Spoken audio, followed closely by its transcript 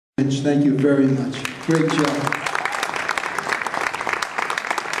much. Thank you very much. Great job.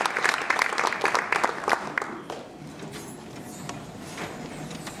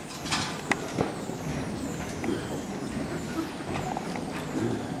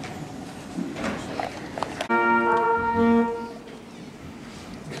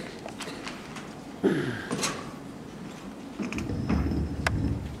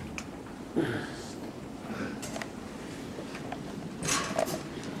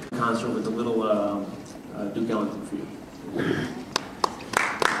 Concert with a little Duke Ellington for you.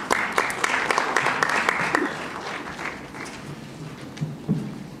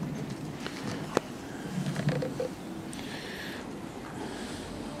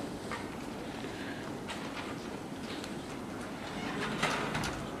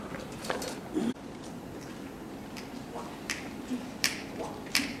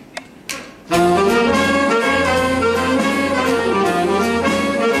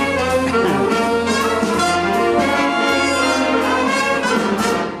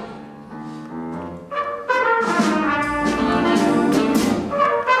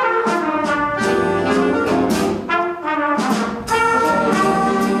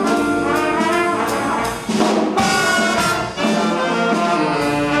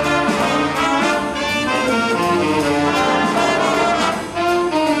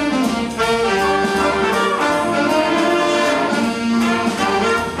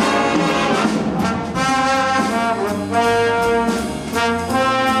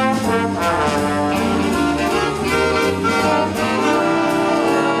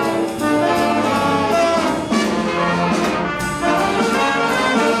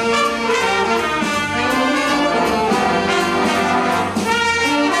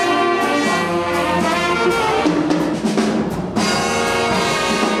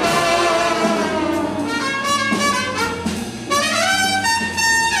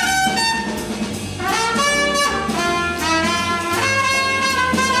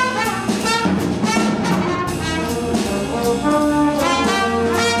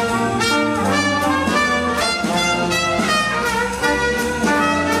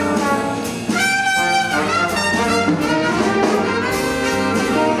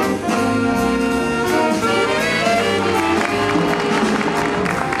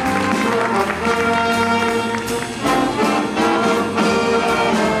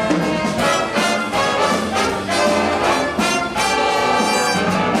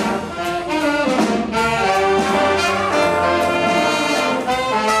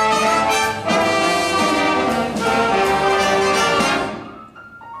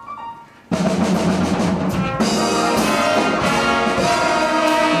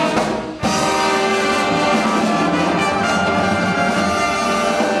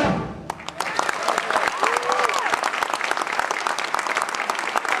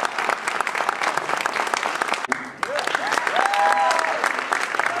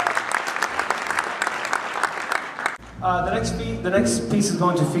 The next piece is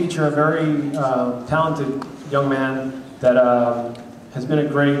going to feature a very talented young man that has been a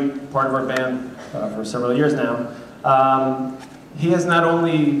great part of our band for several years now. He has not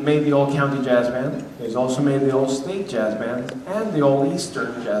only made the Old County Jazz Band, he's also made the Old State Jazz Band and the Old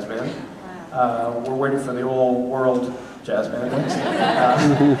Eastern Jazz Band. We're waiting for the Old World Jazz Band next.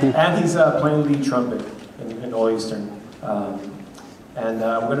 And he's playing lead trumpet in Old Eastern. And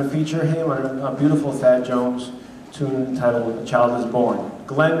we're going to feature him on a beautiful Thad Jones tune entitled A Child Is Born.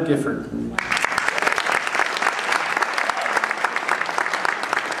 Glenn Gifford.